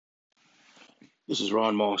This is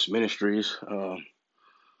Ron Moss Ministries.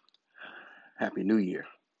 Happy New Year.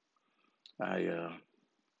 I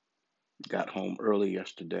got home early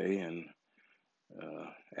yesterday, and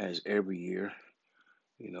as every year,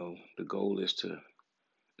 the goal is to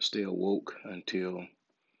stay awoke until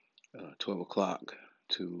 12 o'clock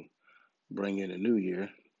to bring in a new year.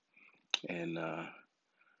 And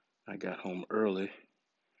I got home early,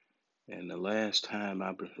 and the last time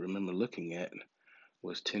I remember looking at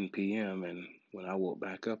was 10 p.m. And when I woke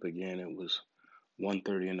back up again, it was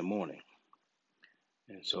 1:30 in the morning.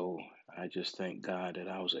 And so I just thank God that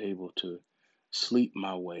I was able to sleep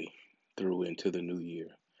my way through into the new year.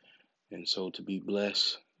 And so to be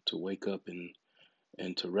blessed, to wake up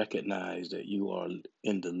and to recognize that you are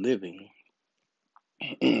in the living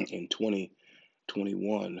in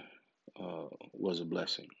 2021 was a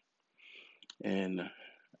blessing. And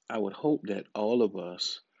I would hope that all of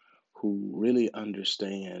us who really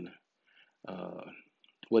understand uh,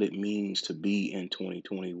 what it means to be in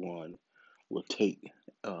 2021 will take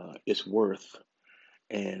its worth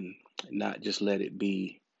and not just let it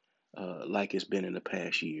be like it's been in the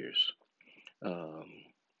past years. Um,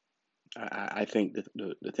 I think that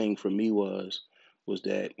the thing for me was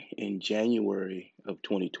that in January of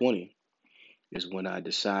 2020 is when I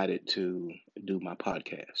decided to do my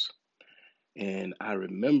podcast, and I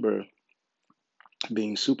remember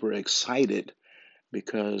being super excited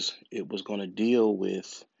because it was going to deal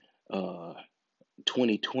with uh,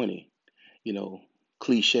 2020, you know,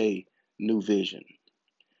 cliche, new vision,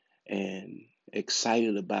 and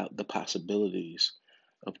excited about the possibilities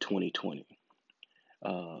of 2020.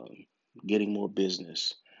 Um, Getting more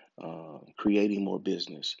business, creating more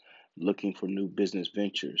business, looking for new business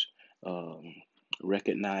ventures, um,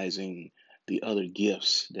 recognizing the other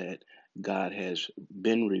gifts that God has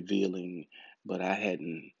been revealing, but I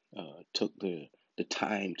hadn't took the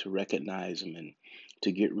time to recognize them and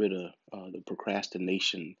to get rid of the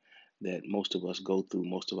procrastination that most of us go through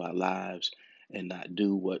most of our lives and not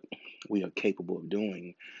do what we are capable of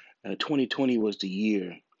doing. 2020 was the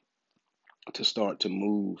year to start to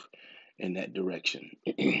move in that direction.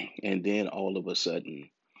 And then all of a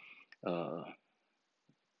sudden, uh,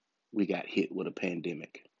 we got hit with a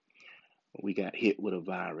pandemic. We got hit with a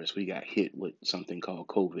virus. We got hit with something called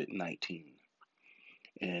COVID-19.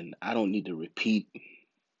 And I don't need to repeat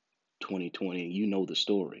 2020. You know the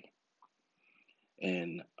story.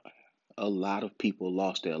 And a lot of people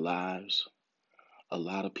lost their lives. A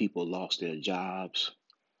lot of people lost their jobs.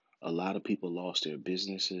 A lot of people lost their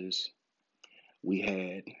businesses. We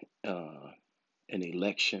had uh, an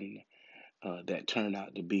election that turned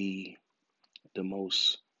out to be the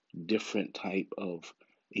most different type of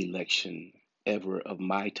election ever of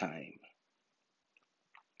my time.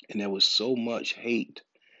 And there was so much hate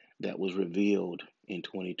that was revealed in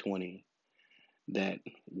 2020 that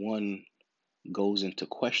one goes into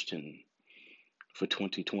question for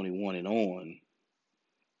 2021 and on.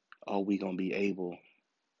 Are we going to be able,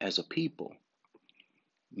 as a people,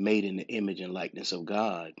 made in the image and likeness of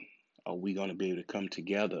God, are we going to be able to come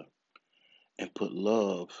together and put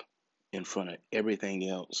love in front of everything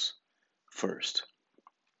else first?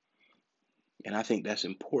 And I think that's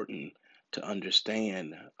important to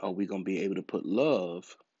understand. Are we going to be able to put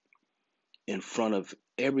love in front of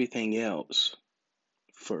everything else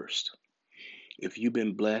first? If you've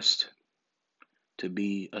been blessed to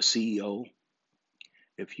be a CEO,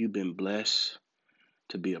 if you've been blessed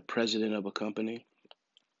to be a president of a company,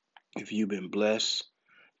 if you've been blessed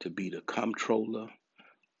to be the comptroller,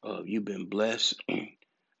 you've been blessed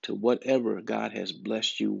to whatever God has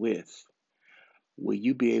blessed you with, will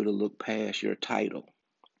you be able to look past your title?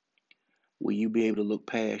 Will you be able to look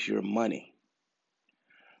past your money?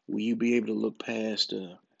 Will you be able to look past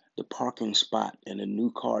the parking spot and the new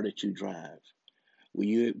car that you drive? Will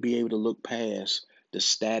you be able to look past the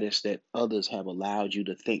status that others have allowed you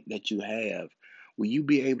to think that you have? Will you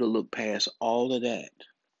be able to look past all of that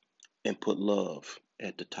and put love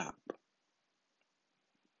at the top?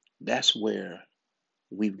 That's where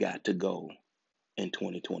we've got to go in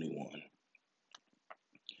 2021.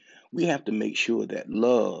 We have to make sure that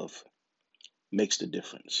love makes the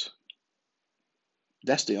difference.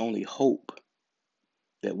 That's the only hope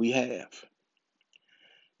that we have,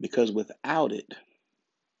 because without it,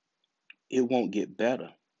 it won't get better.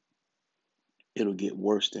 It'll get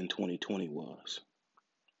worse than 2020 was.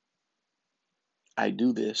 I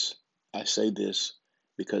say this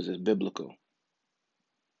because it's biblical.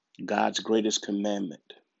 God's greatest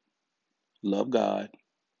commandment: love God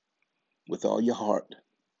with all your heart,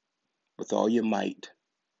 with all your might,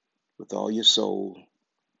 with all your soul,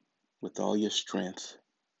 with all your strength.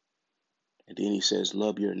 And then he says,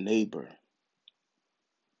 love your neighbor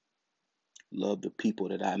love the people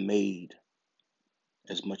that I made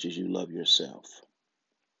as much as you love yourself.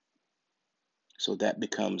 So that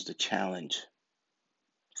becomes the challenge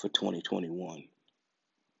for 2021.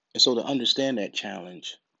 And so to understand that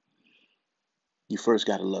challenge, you first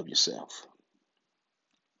got to love yourself.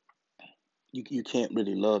 You can't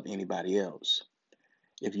really love anybody else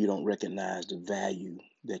if you don't recognize the value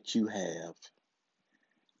that you have.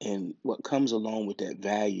 And what comes along with that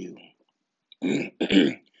value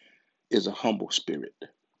is a humble spirit.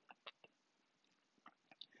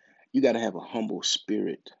 You got to have a humble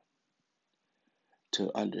spirit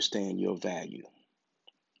to understand your value.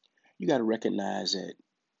 You got to recognize that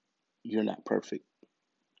you're not perfect.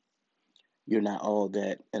 You're not all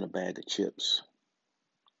that in a bag of chips.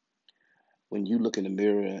 When you look in the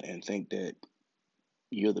mirror and think that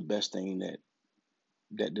you're the best thing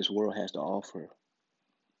that this world has to offer,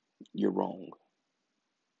 you're wrong.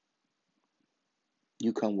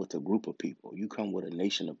 You come with a group of people. You come with a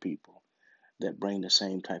nation of people that bring the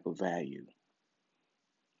same type of value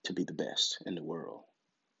to be the best in the world.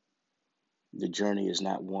 The journey is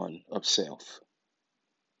not one of self.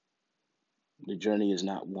 The journey is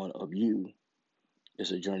not one of you.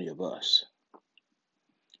 It's a journey of us.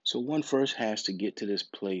 So one first has to get to this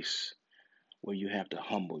place where you have to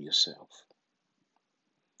humble yourself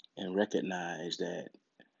and recognize that,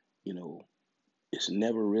 you know, it's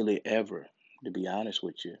never really ever, to be honest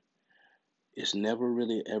with you, it's never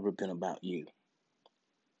really ever been about you.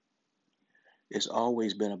 It's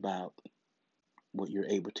always been about what you're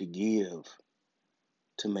able to give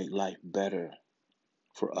to make life better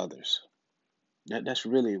for others. That's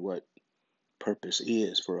really what purpose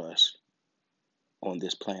is for us on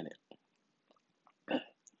this planet.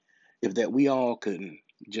 If that we all can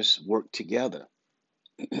just work together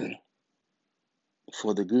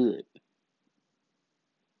for the good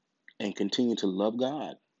and continue to love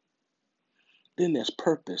God, then there's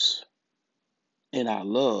purpose in our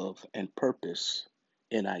love and purpose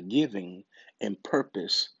in our giving and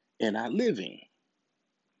purpose in our living.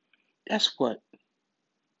 That's what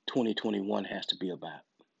 2021 has to be about.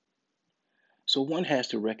 So one has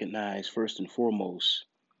to recognize first and foremost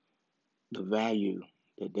the value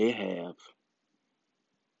that they have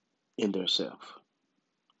in their self.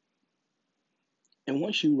 And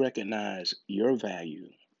once you recognize your value,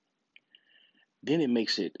 then it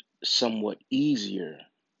makes it somewhat easier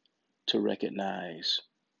to recognize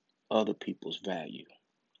other people's value.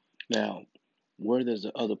 Now, where does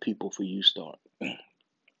the other people for you start?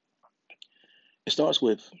 It starts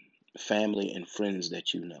with family and friends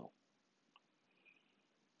that you know.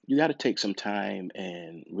 You got to take some time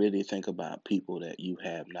and really think about people that you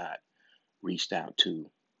have not reached out to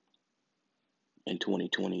in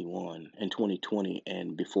 2021 and 2020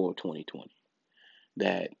 and before 2020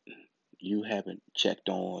 that you haven't checked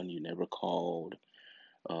on, you never called.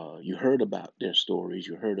 You heard about their stories,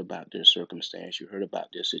 you heard about their circumstance, you heard about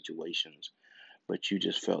their situations, but you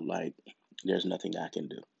just felt like there's nothing I can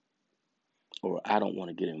do or I don't want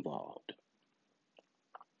to get involved.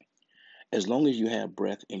 As long as you have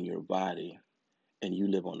breath in your body and you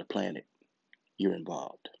live on the planet, you're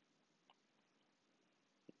involved.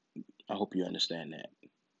 I hope you understand that.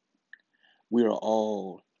 We are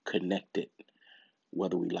all connected,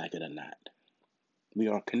 whether we like it or not. We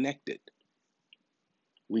are connected.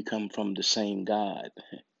 We come from the same God.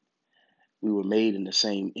 We were made in the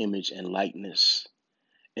same image and likeness.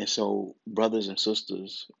 And so, brothers and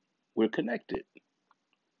sisters, we're connected.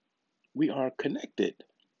 We are connected.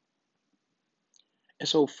 And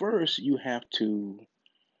so, first, you have to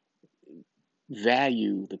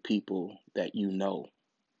value the people that you know,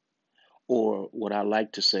 or what I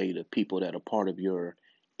like to say, the people that are part of your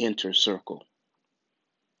inner circle,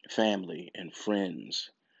 family and friends,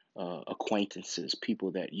 acquaintances,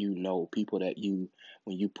 people that you know, people that you,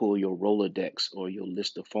 when you pull your Rolodex or your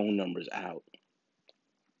list of phone numbers out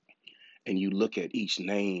and you look at each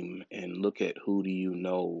name and look at who do you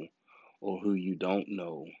know or who you don't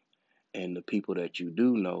know, and the people that you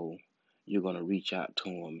do know, you're going to reach out to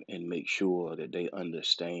them and make sure that they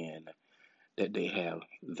understand that they have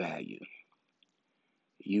value.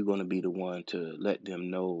 You're going to be the one to let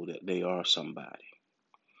them know that they are somebody.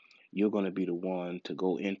 You're going to be the one to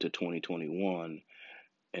go into 2021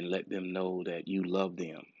 and let them know that you love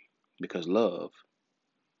them because love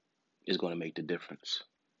is going to make the difference.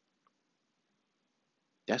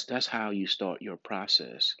 That's how you start your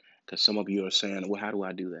process. Because some of you are saying, well, how do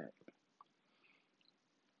I do that?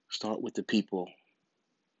 Start with the people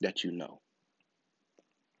that you know.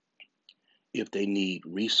 If they need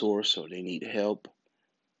resource or they need help,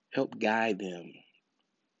 help guide them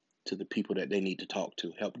to the people that they need to talk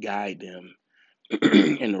to. Help guide them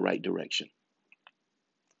in the right direction.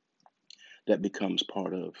 That becomes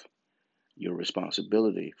part of your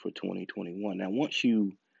responsibility for 2021. Now, once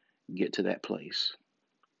you get to that place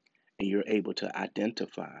and you're able to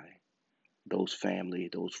identify those family,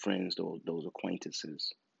 those friends, those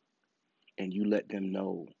acquaintances, and you let them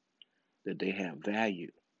know that they have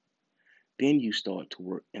value, then you start to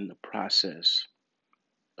work in the process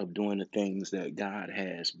of doing the things that God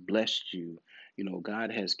has blessed you. You know,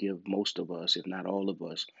 God has give most of us, if not all of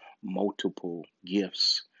us, multiple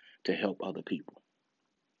gifts to help other people.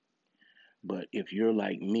 But if you're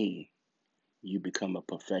like me, you become a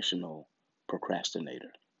professional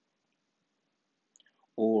procrastinator,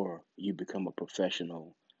 or you become a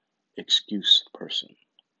professional excuse person,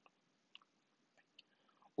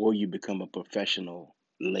 or you become a professional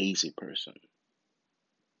lazy person,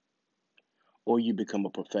 or you become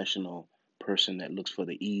a professional person that looks for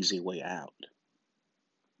the easy way out.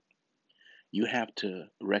 You have to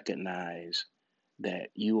recognize that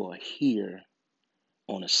you are here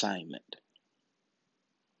on assignment.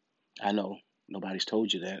 I know nobody's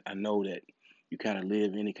told you that. I know that you kind of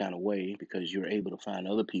live any kind of way because you're able to find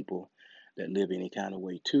other people that live any kind of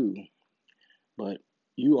way too. But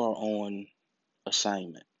you are on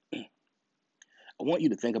assignment. I want you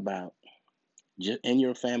to think about just in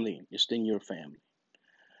your family, just in your family,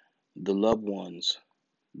 the loved ones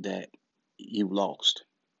that you lost.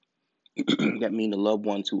 That mean the loved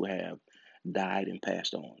ones who have died and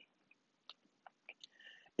passed on.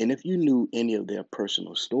 And if you knew any of their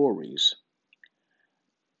personal stories,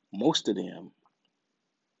 most of them,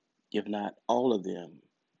 if not all of them,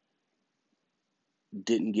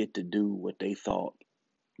 didn't get to do what they thought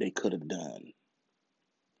they could have done.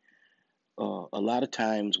 A lot of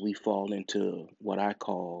times we fall into what I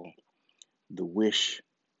call the wish,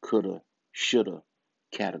 coulda, shoulda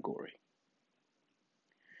category.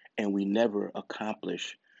 And we never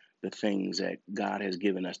accomplish the things that God has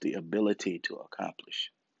given us the ability to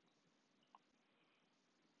accomplish.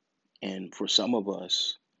 And for some of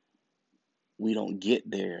us, we don't get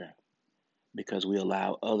there because we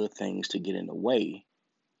allow other things to get in the way.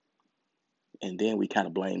 And then we kind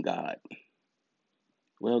of blame God.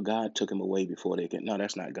 Well, God took him away before they can. No,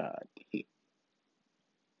 that's not God.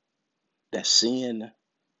 That's sin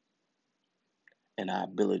and our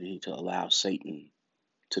ability to allow Satan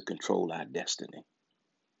to control our destiny.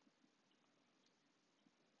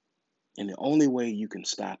 And the only way you can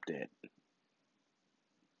stop that,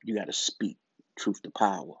 you got to speak truth to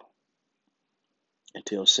power and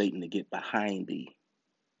tell Satan to get behind thee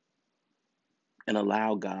and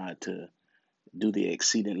allow God to do the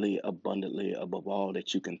exceedingly abundantly above all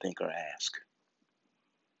that you can think or ask.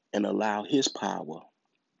 And allow his power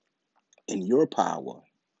and your power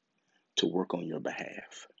to work on your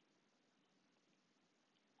behalf.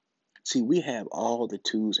 See, we have all the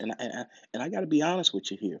tools, and I got to be honest with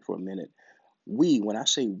you here for a minute. When I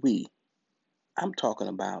say we, I'm talking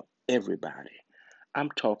about everybody. I'm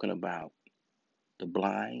talking about the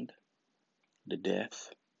blind, the deaf,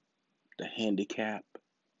 the handicapped.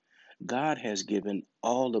 God has given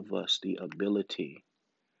all of us the ability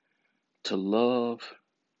to love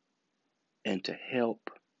and to help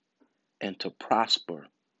and to prosper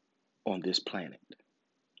on this planet.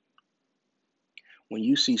 When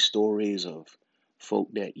you see stories of folk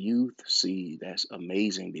that youth see, that's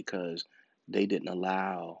amazing because they didn't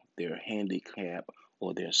allow their handicap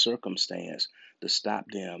or their circumstance to stop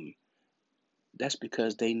them. That's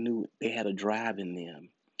because they knew they had a drive in them.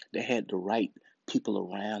 They had the right people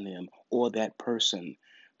around them or that person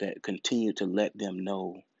that continued to let them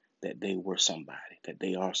know that they were somebody, that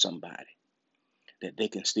they are somebody, that they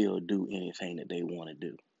can still do anything that they want to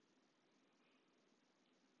do.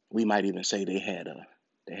 We might even say they had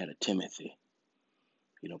a Timothy.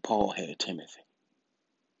 You know, Paul had Timothy,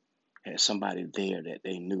 had somebody there that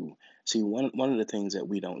they knew. See, one of the things that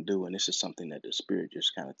we don't do, and this is something that the Spirit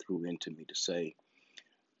just kind of threw into me to say,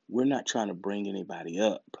 we're not trying to bring anybody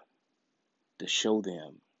up to show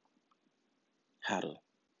them how to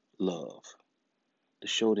love, to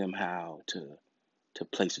show them how to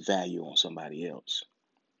place value on somebody else.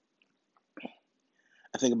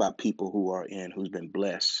 I think about people who's been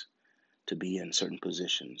blessed to be in certain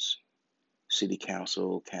positions, city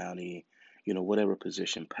council, county, whatever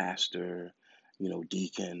position, pastor,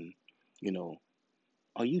 deacon, you know,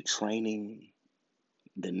 are you training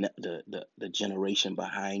the generation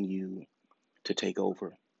behind you to take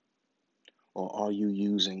over? Or are you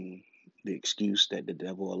using the excuse that the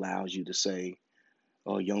devil allows you to say,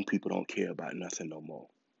 oh, young people don't care about nothing no more?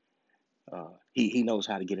 He knows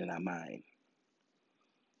how to get in our mind.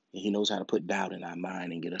 And he knows how to put doubt in our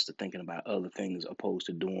mind and get us to thinking about other things opposed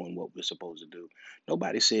to doing what we're supposed to do.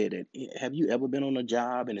 Nobody said that. Have you ever been on a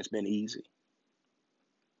job and it's been easy?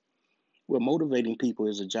 Well, motivating people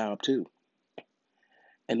is a job too.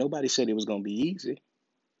 And nobody said it was going to be easy.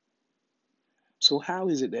 So how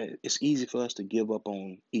is it that it's easy for us to give up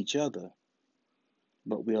on each other,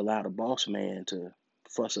 but we allow the boss man to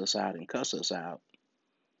fuss us out and cuss us out?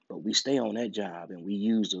 But we stay on that job and we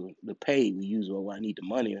use the pay. We use, oh, I need the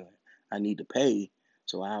money. I need to pay.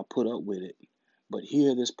 So I'll put up with it. But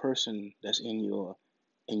here, this person that's in your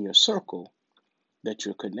circle that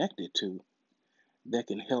you're connected to that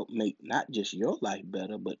can help make not just your life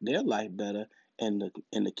better, but their life better and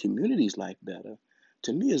the community's life better,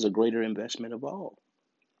 to me is a greater investment of all.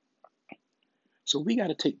 So we got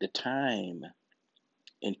to take the time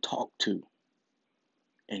and talk to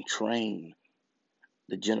and train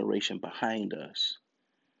the generation behind us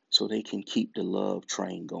so they can keep the love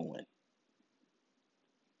train going.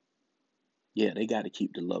 Yeah, they got to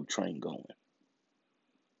keep the love train going.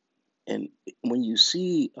 And when you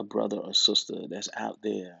see a brother or sister that's out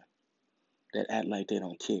there that act like they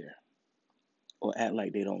don't care, or act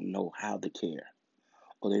like they don't know how to care,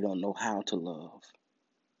 or they don't know how to love,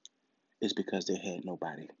 it's because they had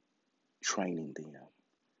nobody training them.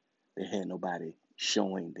 They had nobody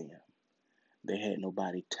showing them. They had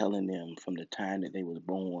nobody telling them from the time that they was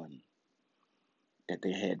born that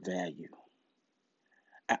they had value.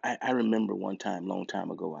 I remember one time, long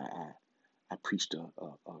time ago, I preached a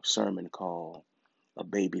sermon called A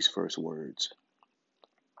Baby's First Words.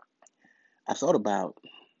 I thought about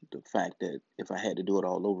the fact that if I had to do it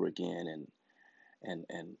all over again,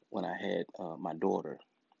 and when I had my daughter,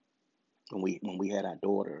 when we had our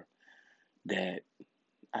daughter, that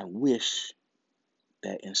I wish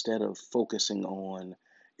that instead of focusing on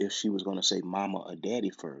if she was going to say mama or daddy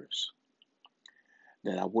first,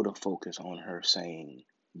 that I would have focused on her saying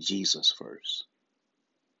Jesus first.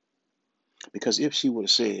 Because if she would have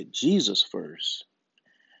said Jesus first,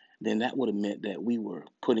 then that would have meant that we were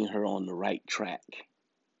putting her on the right track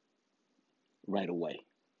right away.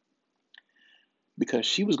 Because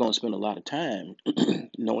she was going to spend a lot of time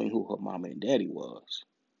knowing who her mama and daddy was.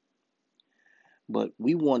 But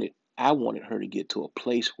I wanted her to get to a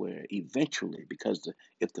place where eventually, because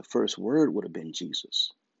if the first word would have been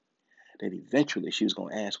Jesus, that eventually she was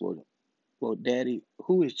going to ask, well, Daddy,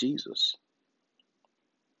 who is Jesus?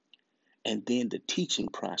 And then the teaching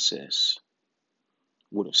process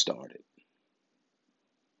would have started.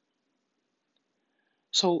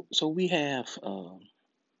 So we have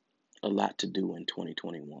a lot to do in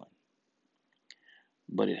 2021,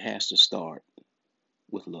 but it has to start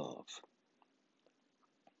with love.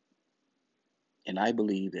 And I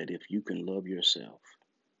believe that if you can love yourself,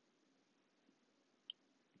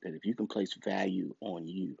 that if you can place value on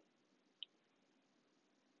you,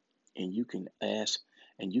 and you can ask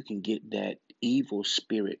and you can get that evil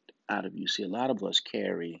spirit out of you. See, a lot of us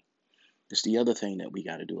carry, it's the other thing that we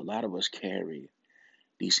got to do. A lot of us carry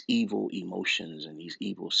these evil emotions and these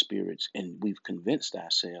evil spirits, and we've convinced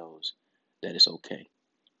ourselves that it's okay.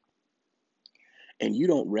 And you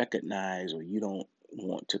don't recognize or you don't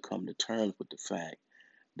want to come to terms with the fact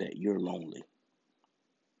that you're lonely.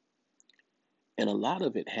 And a lot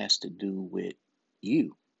of it has to do with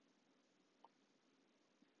you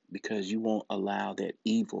because you won't allow that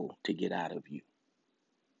evil to get out of you.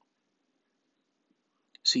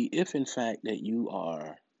 See, if in fact that you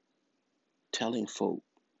are telling folk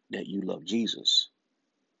that you love Jesus,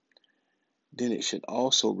 then it should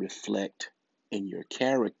also reflect in your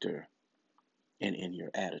character and in your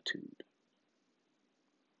attitude.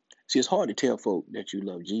 See, it's hard to tell folk that you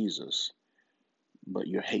love Jesus, but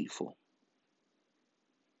you're hateful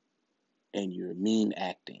and you're mean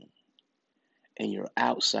acting and your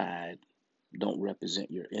outside don't represent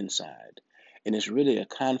your inside. And it's really a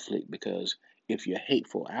conflict because if you're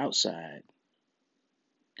hateful outside,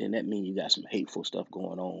 then that means you got some hateful stuff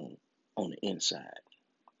going on the inside.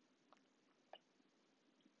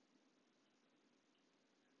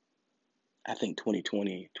 I think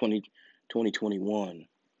 2021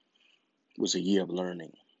 was a year of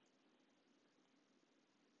learning,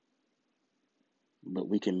 but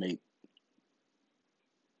we can make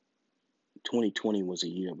 2020 was a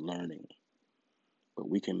year of learning, but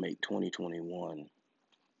we can make 2021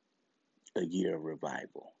 a year of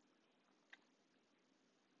revival.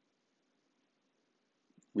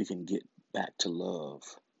 We can get back to love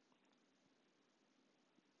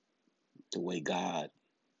the way God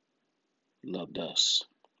loved us,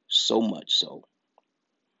 so much so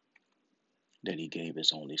that he gave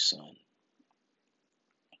his only son.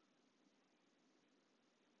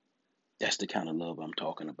 That's the kind of love I'm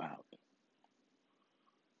talking about.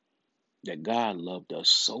 That God loved us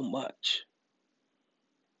so much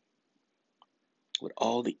with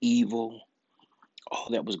all the evil, all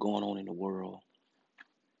that was going on in the world,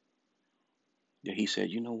 that he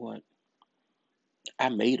said, you know what? I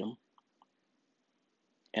made them,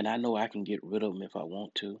 and I know I can get rid of them if I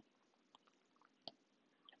want to,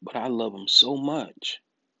 but I love them so much,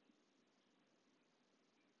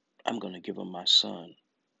 I'm going to give them my son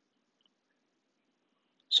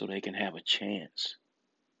so they can have a chance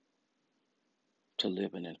to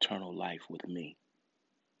live an eternal life with me.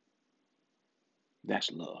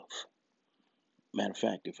 That's love. Matter of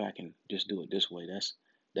fact, if I can just do it this way,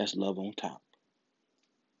 that's love on top.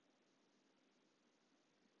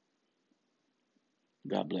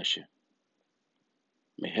 God bless you.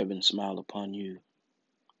 May heaven smile upon you.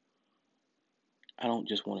 I don't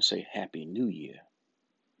just want to say Happy New Year.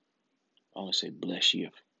 I want to say bless year,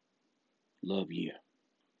 love year,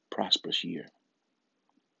 prosperous year,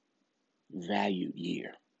 valued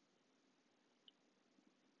year.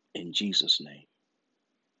 In Jesus' name.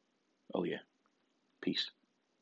 Oh, yeah.